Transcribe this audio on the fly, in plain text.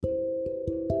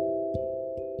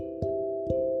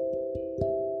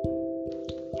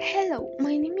Hello,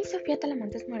 my name is Sofia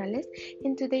Talamantes Morales,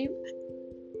 and today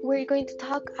we're going to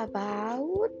talk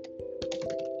about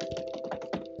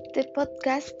the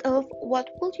podcast of what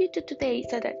will you do today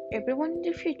so that everyone in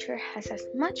the future has as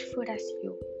much food as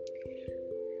you.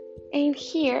 And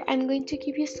here I'm going to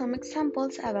give you some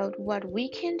examples about what we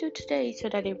can do today so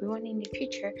that everyone in the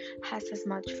future has as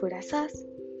much food as us.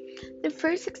 The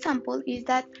first example is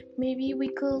that maybe we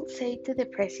could say to the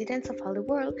presidents of all the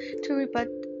world to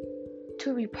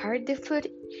repart the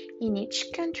food in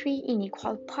each country in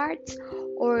equal parts,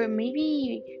 or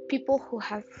maybe people who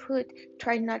have food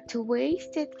try not to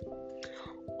waste it,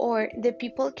 or the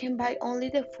people can buy only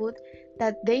the food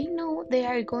that they know they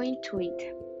are going to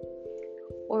eat.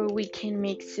 Or we can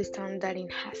make system that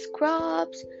it has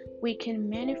crops, we can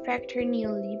manufacture new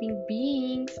living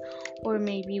beings, or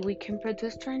maybe we can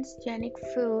produce transgenic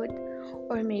food,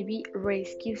 or maybe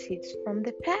rescue seeds from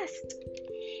the past.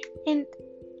 And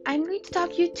I'm going to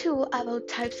talk you too about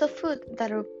types of food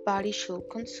that our body should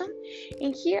consume.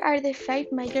 And here are the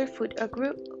 5 major food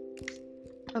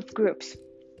groups.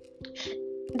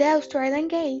 The Australian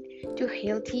Guide to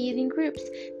Healthy Eating Groups,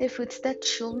 the foods that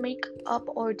should make up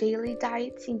our daily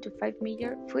diets into 5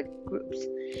 major food groups.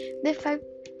 The 5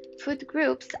 food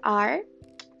groups are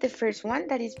the first one,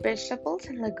 that is vegetables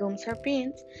and legumes or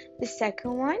beans. The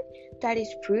second one, that is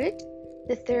fruit.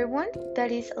 The third one,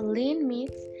 that is lean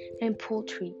meats and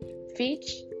poultry,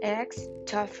 fish, eggs,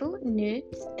 tofu,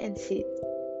 nuts, and seeds,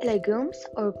 legumes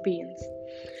or beans.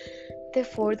 The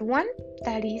fourth one,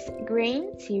 that is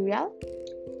grain cereal,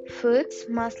 foods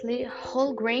mostly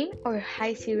whole grain or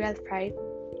high cereal fried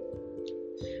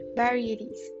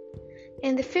varieties.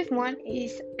 And the fifth one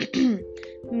is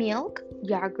milk,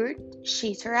 yogurt,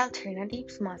 cheese or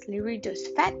alternatives, mostly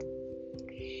reduced fat.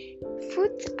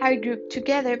 Foods are grouped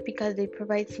together because they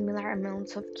provide similar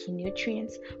amounts of key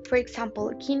nutrients. For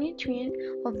example, key nutrient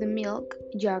of the milk,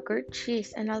 yogurt,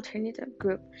 cheese, and alternative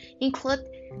group include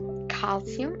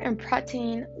calcium and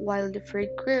protein, while the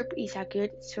fruit group is a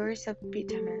good source of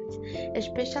vitamins,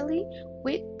 especially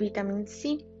with vitamin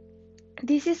C.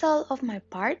 This is all of my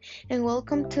part, and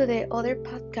welcome to the other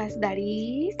podcast that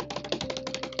is